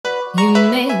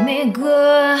make me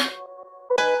good.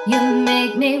 You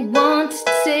make me want to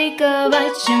take a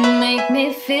bite. You make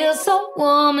me feel so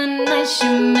warm and nice.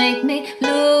 You make me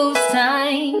lose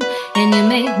time, and you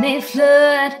make me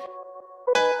flood.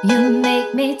 You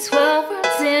make me twirl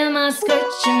rounds in my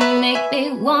skirt. You make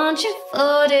me want you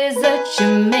for dessert. You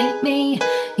make me good.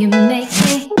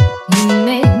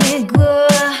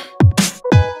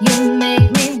 You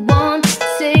make me want to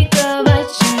take a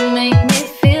bite. You make me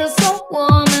feel so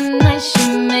warm and nice. You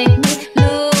make me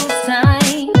lose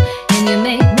time, and you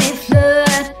make me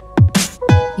flood.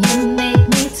 You make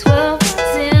me twirl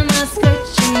rounds in my skirt.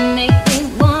 You make me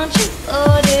want you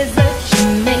for dessert. You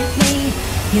make me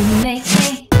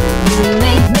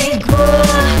good.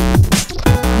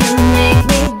 You make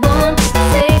me want to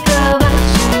take a bite.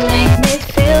 You make me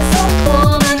feel so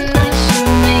warm and nice. You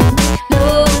make me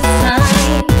lose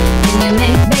time, and you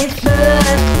make me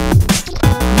flood.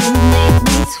 You make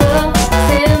me twirl rounds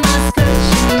in my skirt.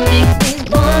 You make me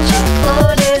want you for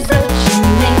dessert. You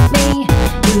make me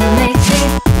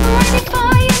ready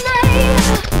for you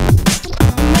later.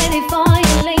 Ready for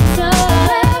you later.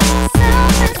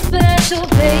 Something special,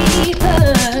 paper.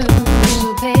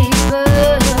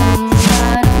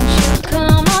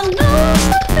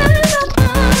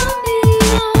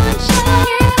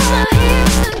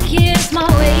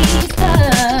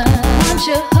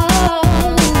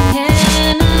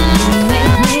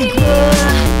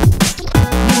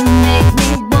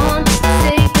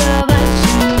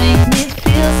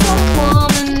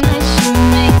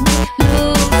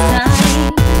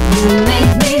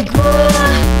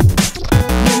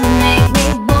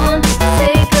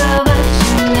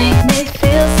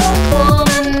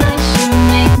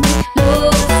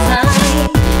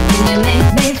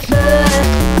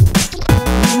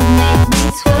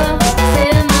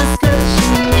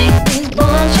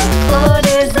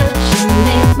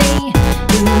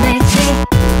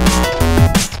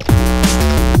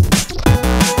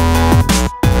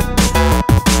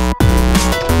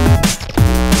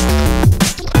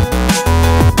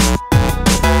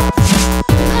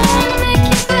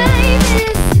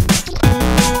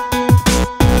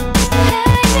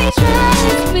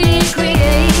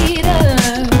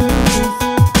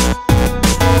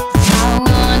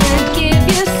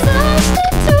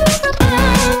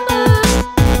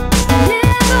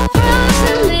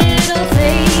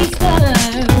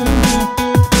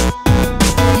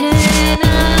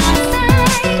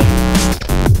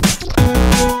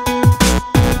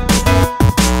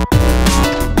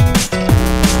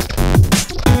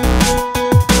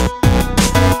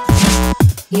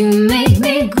 You make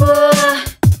me good.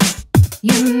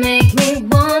 You make me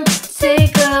want to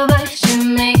take a bite. You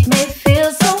make me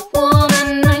feel so warm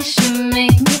and nice. You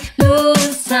make me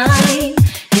lose time,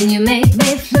 and you make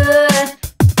me flood.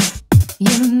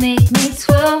 You make me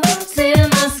twirl rounds in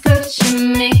my skirt. You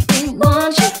make me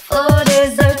want you for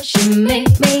dessert. You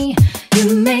make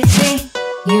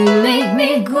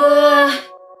me good.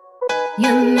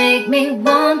 You make me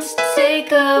want to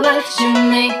take a bite. You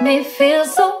make me feel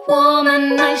so warm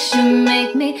and nice. You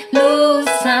make me lose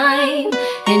time,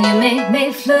 and you make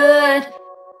me flood.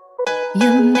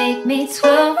 You make me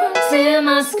twirl rounds in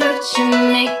my skirt. You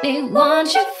make me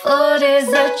want you for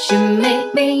dessert. You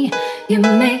make me